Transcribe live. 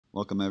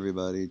Welcome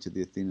everybody to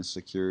the Athena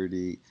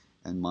Security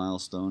and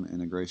Milestone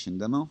integration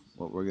demo.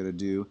 What we're going to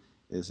do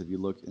is, if you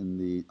look in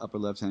the upper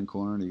left hand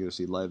corner, you're going to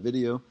see live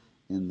video.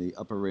 In the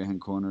upper right hand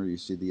corner you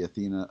see the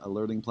Athena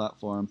alerting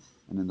platform,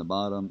 and in the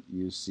bottom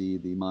you see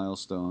the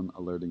Milestone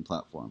alerting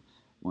platform.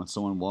 When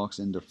someone walks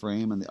into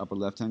frame in the upper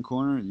left hand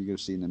corner, you're going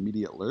to see an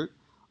immediate alert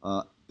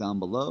down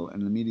below,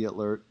 and an immediate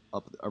alert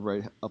up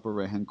the upper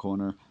right hand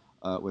corner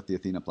with the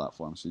Athena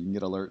platform. So you can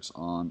get alerts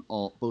on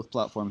both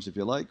platforms if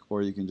you like,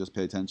 or you can just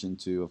pay attention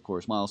to, of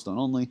course, Milestone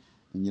only,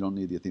 and you don't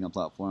need the Athena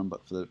platform.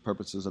 But for the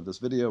purposes of this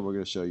video, we're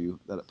going to show you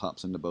that it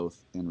pops into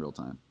both in real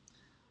time.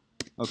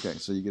 Okay,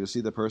 so you get to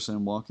see the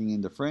person walking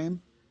into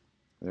frame.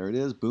 There it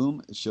is.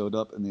 Boom, it showed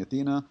up in the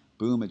Athena.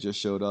 Boom, it just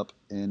showed up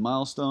in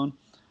Milestone.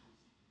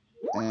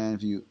 And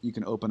if you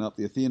can open up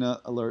the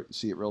Athena alert,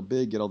 see it real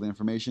big, get all the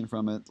information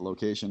from it, the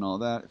location, all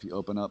that. If you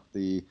open up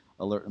the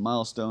alert in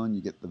Milestone,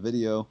 you get the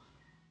video.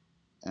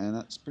 And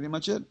that's pretty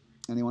much it.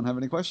 Anyone have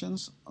any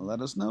questions?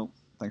 Let us know.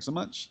 Thanks so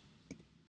much.